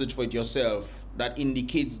guys can search for it yourself, that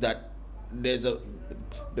indicates that there's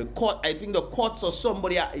the court, I think the courts or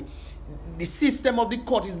somebody... The system of the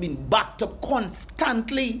court is being backed up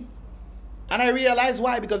constantly. And I realize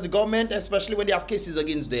why. Because the government, especially when they have cases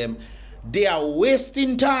against them, they are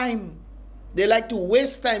wasting time. They like to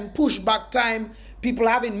waste time, push back time. People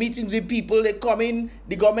having meetings with people, they come in,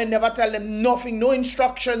 the government never tell them nothing, no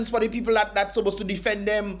instructions for the people that's supposed to defend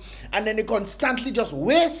them. And then they constantly just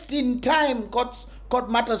wasting time. Court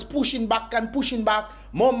matters pushing back and pushing back.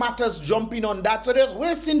 More matters jumping on that. So they're just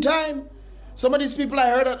wasting time. Some of these people, I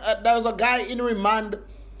heard there was a guy in remand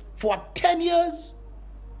for 10 years.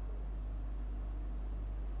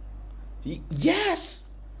 Yes,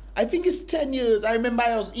 I think it's 10 years. I remember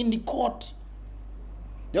I was in the court.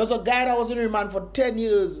 There was a guy that was in remand for 10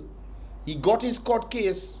 years. He got his court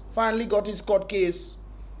case, finally got his court case.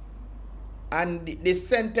 And they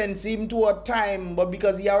sentenced him to a time, but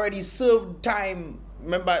because he already served time,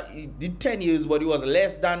 remember, he did 10 years, but it was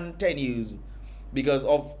less than 10 years. Because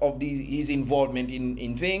of his involvement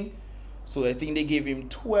in thing. So I think they gave him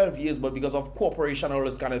 12 years, but because of cooperation, all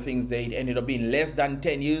those kind of things, they ended up being less than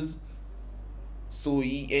 10 years. So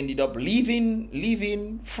he ended up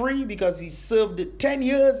leaving free because he served 10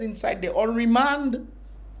 years inside the on remand.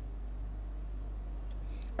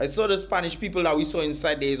 I saw the Spanish people that we saw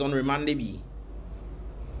inside there is on remand, they be.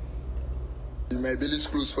 My bill is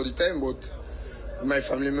closed for the time, but my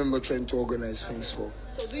family member trying to organize things for.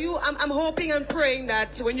 So do you, I'm hoping and praying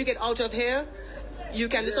that when you get out of here, you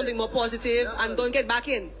can do something more positive and don't get back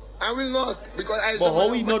in. I will not, because I... But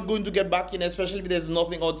how he not going to get back in, especially if there's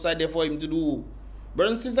nothing outside there for him to do?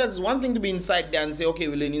 Brothers and sisters, it's one thing to be inside there and say, okay,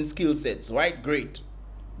 we're learning skill sets, right? Great.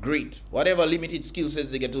 Great. Whatever limited skill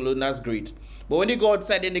sets they get to learn, that's great. But when they go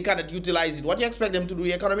outside and they cannot utilize it, what do you expect them to do?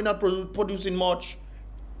 The economy not producing much.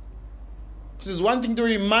 This is one thing to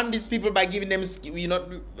remand these people by giving them,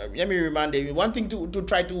 let me remind them, one thing to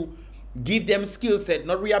try to give them skill set,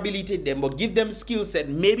 not rehabilitate them, but give them skill set.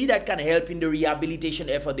 Maybe that can help in the rehabilitation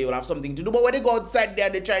effort. They will have something to do. But when they go outside there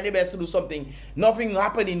and they try their best to do something, nothing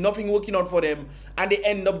happening, nothing working out for them, and they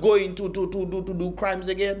end up going to do crimes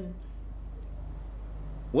again.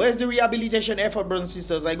 Where's the rehabilitation effort, brothers and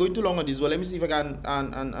sisters? I'm going too long on this. Well, let me see if I can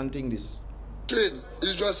and think this.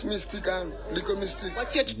 It's just mystical, little mystic.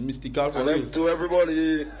 What's your mystical for real? To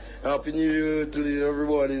everybody, Happy New Year to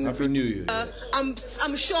everybody. Happy New Year. I'm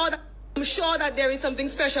sure that there is something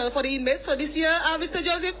special for the inmates for this year, Mr.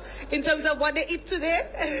 Joseph, in terms of what they eat today.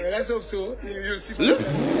 Let's hope so. You'll see. The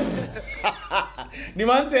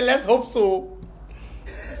man said, let's hope so.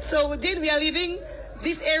 So, then we are leaving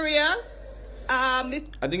this area. I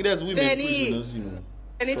think there's women prisoners, you know.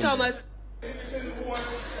 Benny Thomas,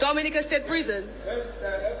 Dominica State Prison.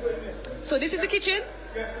 So this is the kitchen.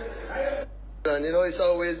 And you know, it's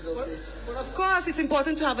always okay. But of course, it's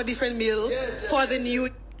important to have a different meal for the new.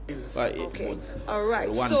 Okay. All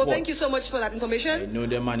right. So thank you so much for that information. I know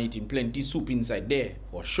the man eating plenty soup inside there,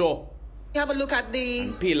 for sure. Have a look at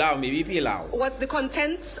the pilau, maybe pilau. What the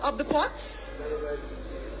contents of the pots?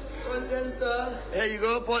 Contents, here you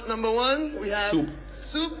go. Pot number 1. We have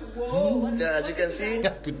soup. Whoa. Yeah, as you can see,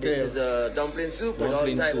 this is dumpling soup with all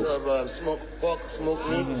types of smoked pork, smoked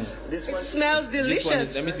meat. This one smells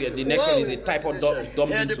delicious. Let me see. The next one is a type of dumpling soup.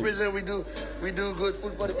 Here at the prison, we do good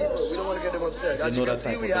food for the people. We don't want to get them upset. As you can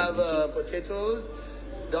see, we have potatoes,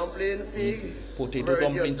 dumpling, pig, potato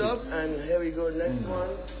dumpling stuff, and here we go. Next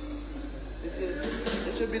one.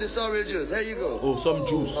 This should be the sorrel juice. Here you go. Oh, some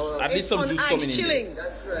juice. At least some juice coming in.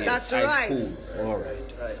 That's right. That's right. Cool. All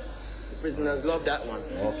right. The prisoners love that one.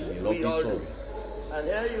 Okay, love this sorrel. And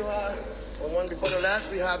here you are. One before the last,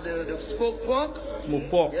 we have the smoked pork. Smoked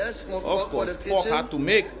pork. Yes, smoked pork for the kitchen. Pork had to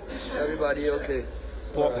make. Everybody okay.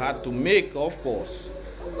 Pork had to make, of course.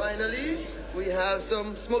 Finally, we have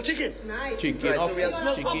some smoked chicken. Nice. Chicken, right, so we have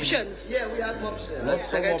smoked options. Yeah, we have options.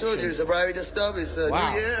 Like I told you, it's a variety of stuff. It's New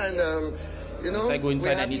Year, and you know, I go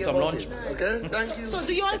inside and eat some lunch. Okay, thank you. So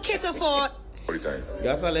do you all cater for all the time?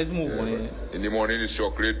 Yes, let's move on. In the morning it's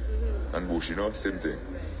chocolate and bush, you know, same thing.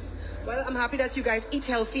 Well, I'm happy that you guys eat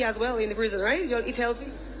healthy as well in the prison, right? You all eat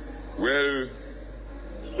healthy? Well,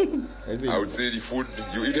 I would say the food,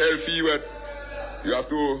 you eat healthy, but you have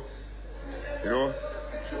to, you know,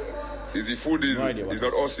 if the food is not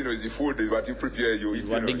us, you know, it's the food, is what you prepare, you eat,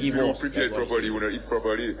 you know. If you don't prepare it properly, you will not eat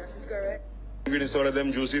properly. That's correct. Greetings to all of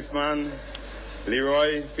them, Joseph man,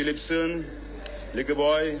 Leroy, Philipson, Liquor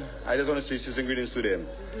Boy. I just want to say season greetings to them.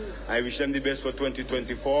 I wish them the best for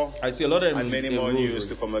 2024. I see a lot of them and many more news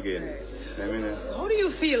to come again. How do you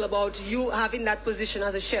feel about you having that position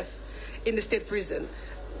as a chef in the state prison?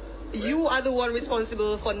 You are the one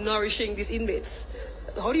responsible for nourishing these inmates.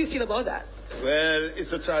 How do you feel about that? Well,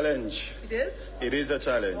 it's a challenge. It is? It is a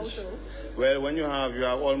challenge. Also? Well, when you have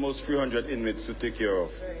almost 300 inmates to take care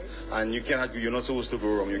of, and you're not supposed to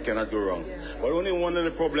go wrong. You cannot go wrong. Yeah. But only one of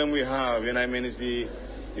the problem we have, you know what I mean, is the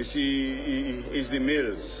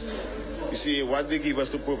meals. You see, what they give us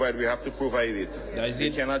to provide, we have to provide it. We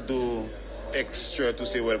cannot do extra to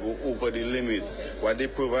say, well, go over the limit. What they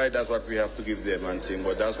provide, that's what we have to give them and thing.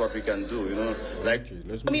 But that's what we can do, you know. Like,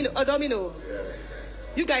 I mean, Domino,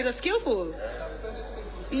 you guys are skillful.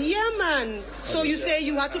 Yeah, man. So you say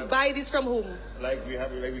you had to buy this from whom? Like we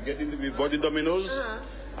get into the body dominoes.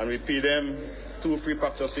 And we pay them 2 free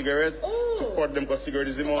packs of cigarettes to put them because cigarette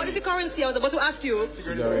is the money. What is the currency? I was about to ask you.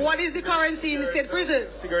 What is the currency in the state prison?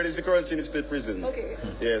 Cigarette is the currency in the state prison. Okay.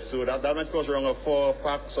 Yeah, so that might cost around 4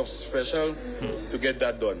 packs of special to get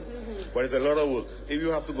that done. But it's a lot of work. If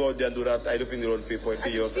you have to go out there and do that, I don't think they don't pay for it.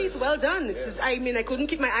 See, it's well done. I mean, I couldn't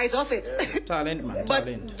keep my eyes off it. Talent, man. But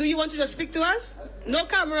talent. Do you want to just speak to us? No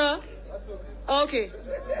camera. Okay.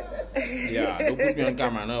 Yeah, don't put me on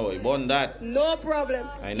camera now. Burn that. No problem.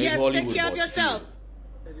 I know yes, Hollywood, take care of yourself.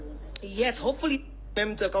 Yes, hopefully.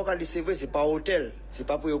 Même temps quand on dit c'est vrai, c'est pas hôtel, c'est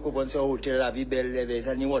pas pour y comprendre c'est hôtel la vie belle les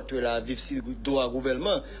amis votre la vivre si droit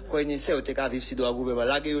gouvernement quand il c'est hôtel ka vivre si droit gouvernement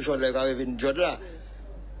là que yo jour là ka venir job là.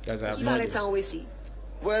 Guys, I have no no idea. Ici.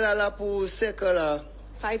 Voilà là pour 5 ans là.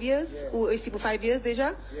 5 years ou ici pour 5 years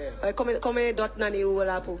déjà? Combien d'autres années ou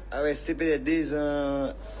là pour? Ah ouais, c'est peut-être 2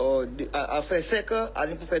 ans à faire 5 ans, à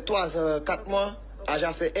pour faire 3 ans 4 mois, à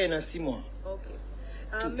j'ai fait 1 an 6 mois. Okay.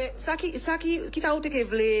 Saki qui ça ou te ke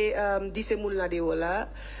vle dise moun la de ou la,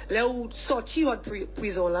 le ou sorti hot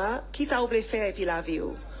prison la, qui ça ou vle faire et puis la vie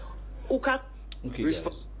ou? Ou ka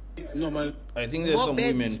normal. I think there's some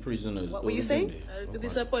beds. women prisoners. What were you saying? I'm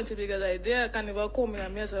disappointed because I did carnival come in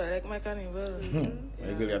and so I like my carnival.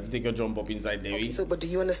 You have to take a jump up inside there. Okay, so, but do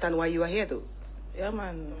you understand why you are here though? Yeah,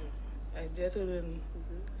 man. I dare to learn.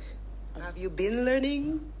 Have you been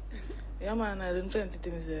learning? Yeah, man. I learned 20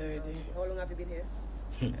 things there already. How long have you been here?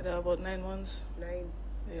 About 9 months. 9.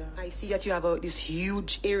 Yeah. I see that you have this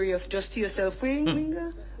huge area of just to yourself.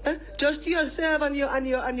 Just to yourself and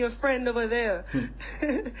your friend over there.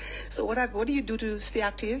 So what do you do to stay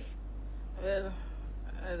active? Well,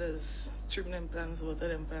 I just trim them plants, water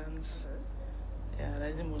them plants. Yeah,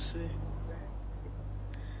 that's the most.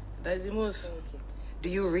 That's the most. Okay. Do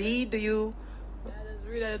you read? Do you? Yeah, I just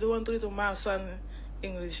read. I do want to read maths and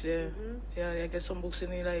English there. Yeah, I get some books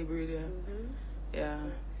in the library there. Yeah.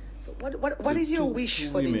 So what is your wish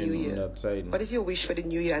for the new year? What is your wish for the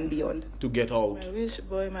new year and beyond? To get out. My wish,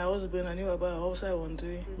 boy, my husband, I knew about a house I want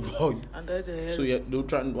to. Oh. And that's the hell. So you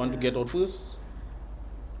want to get out first?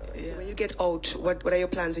 Yeah. So when you get out, what are your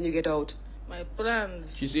plans when you get out? My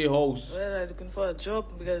plans. She say house. Well, I'm looking for a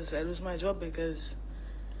job because I lose my job because.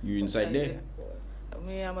 You inside there?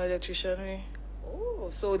 Me, I'm an electrician. Oh,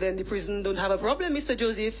 so then the prison don't have a problem, Mr.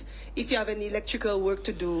 Joseph, if you have any electrical work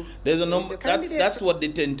to do. There's a number. That's what they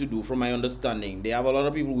tend to do, from my understanding. They have a lot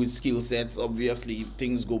of people with skill sets. Obviously, if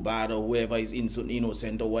things go bad or whoever is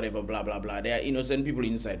innocent or whatever, blah blah blah. There are innocent people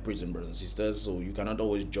inside prison, brothers and sisters. So you cannot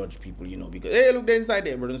always judge people, because hey, look, they're inside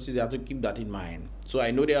there, brothers and sisters. You have to keep that in mind. So I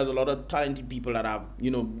know there's a lot of talented people that have,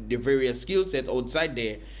 the various skill sets outside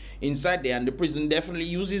there, inside there, and the prison definitely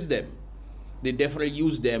uses them. They definitely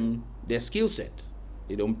use them, their skill set.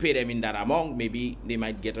 They don't pay them in that amount. Maybe they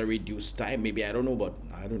might get a reduced time. Maybe, I don't know, but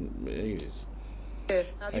I don't. Anyways.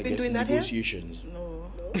 Have you been doing that here?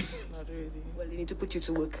 No, not really. Well, they need to put you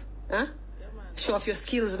to work. Huh? Yeah, man. Show off your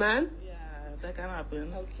skills, man. Yeah, that can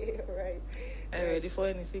happen. Okay, all right. I'm ready for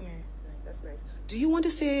anything. That's nice. Do you want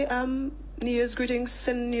to say New Year's greetings?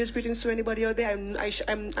 Send New Year's greetings to anybody out there?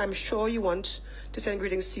 I'm sure you want to send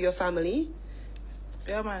greetings to your family.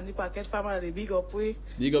 Yeah, man, the Packet family, big up we.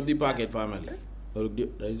 Big up the Packet family. That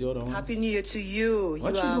is the other one. Happy New Year to you.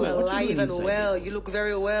 What you you are doing? alive and well. You look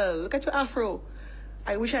very well. Look at your afro.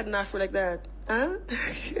 I wish I had an afro like that. Huh?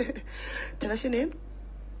 Tell us your name.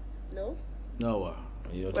 No? No. Well,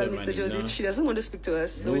 Mr. Joseph, she doesn't want to speak to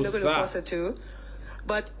us, so we're not going to force her to.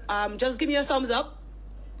 But just give me a thumbs up.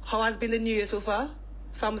 How has been the New Year so far?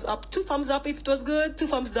 Thumbs up. 2 thumbs up if it was good. 2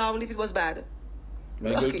 thumbs down if it was bad.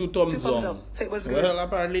 Okay, 2 thumbs up. So it was good. Well,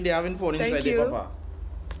 apparently they're having fun inside there, Papa.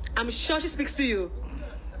 I'm sure she speaks to you.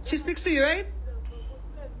 She speaks to you, right?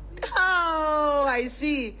 Oh, I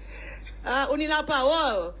see. Unila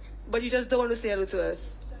power, but you just don't want to say hello to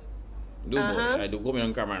us. I do come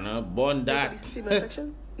on camera now. Born that. Female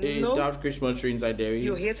section? No. They have Christmas tree inside there.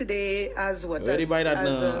 You're here today as what? Ready by that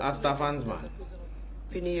Asta fans, man.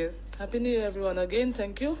 Happy New Year. Happy New Year, everyone. Again,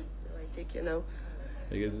 thank you. I take you now.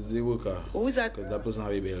 I guess it's the worker. Who is that? Because that person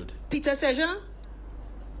have a build. Peter Seja?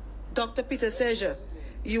 Dr. Peter Seja.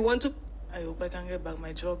 You want to... I hope I can get back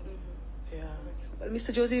my job. Yeah. Well,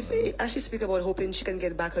 Mr. Joseph, as she speak about hoping she can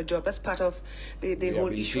get back her job, that's part of the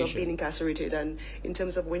whole issue of being incarcerated. And in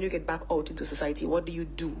terms of when you get back out into society, what do you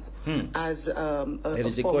do as a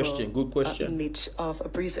former good question. Inmate of a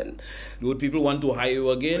prison? Would people want to hire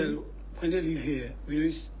you again? Well, when they live here, we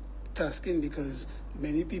use tasking because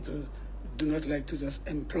many people do not like to just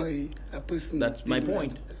employ a person. That's my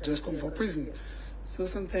point. Just come for prison. So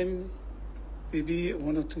sometimes, maybe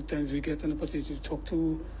 1 or 2 times, we get an opportunity to talk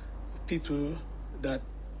to people that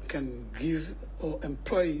can give or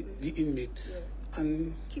employ the inmate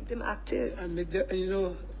and keep them active and make them,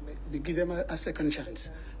 give them a second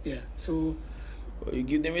chance. Yeah. So you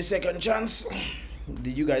give them a second chance.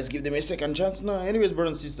 Did you guys give them a second chance? No. Anyways,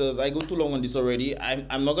 brothers and sisters, I go too long on this already.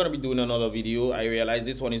 I'm not gonna be doing another video. I realize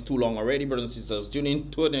this one is too long already, brothers and sisters. Tune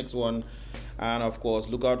in to the next one, and of course,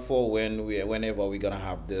 look out for whenever we're gonna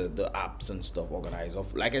have the apps and stuff organized.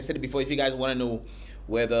 Like I said before, if you guys want to know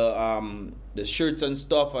whether the shirts and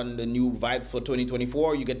stuff and the new vibes for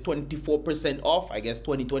 2024, you get 24% off. I guess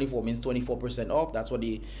 2024 means 24% off. That's what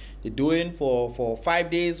they're doing for 5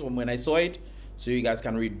 days from when I saw it. So you guys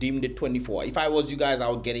can redeem the 24. If I was you guys, I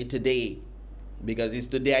would get it today because it's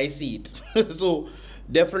today I see it. So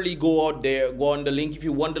definitely go out there, go on the link. If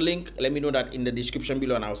you want the link, let me know that in the description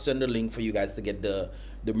below, and I'll send the link for you guys to get the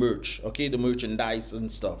merch, okay, the merchandise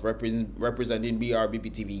and stuff representing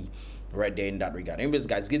BrBpTV. right there in that regard. Anyways,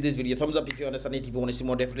 guys, give this video a thumbs up if you understand it. If you want to see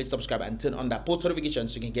more, definitely subscribe and turn on that post notification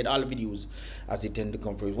so you can get all the videos as they tend to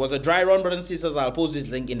come through. It was a dry run, brothers and sisters. I'll post this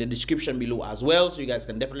link in the description below as well, so you guys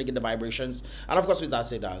can definitely get the vibrations. And of course, with that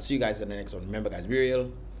said, I'll see you guys in the next one. Remember, guys, be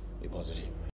real, be positive.